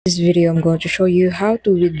This video, I'm going to show you how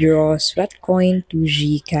to withdraw Sweatcoin to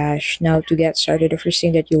GCash. Now, to get started, the first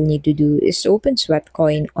thing that you'll need to do is to open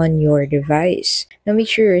Sweatcoin on your device. Now, make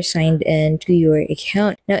sure you're signed in to your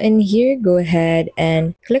account. Now, in here, go ahead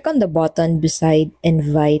and click on the button beside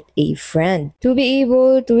Invite a Friend. To be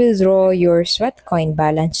able to withdraw your Sweatcoin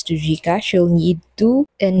balance to GCash, you'll need to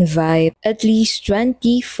invite at least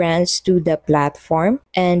 20 friends to the platform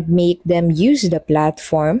and make them use the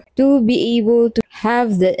platform to be able to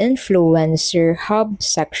have the influencer hub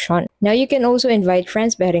section. Now you can also invite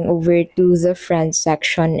friends by heading over to the friends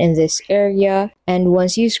section in this area, and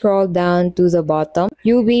once you scroll down to the bottom,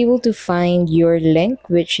 you'll be able to find your link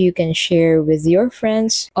which you can share with your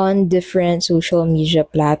friends on different social media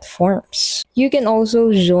platforms. You can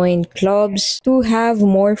also join clubs to have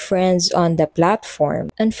more friends on the platform.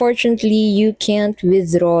 Unfortunately, you can't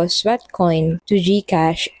withdraw Sweatcoin to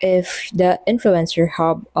GCash if the influencer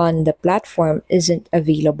hub on the platform isn't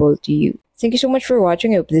available to you. Thank you so much for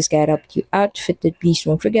watching. I hope this guide helped you out. If it did, please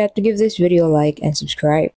don't forget to give this video a like and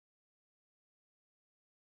subscribe.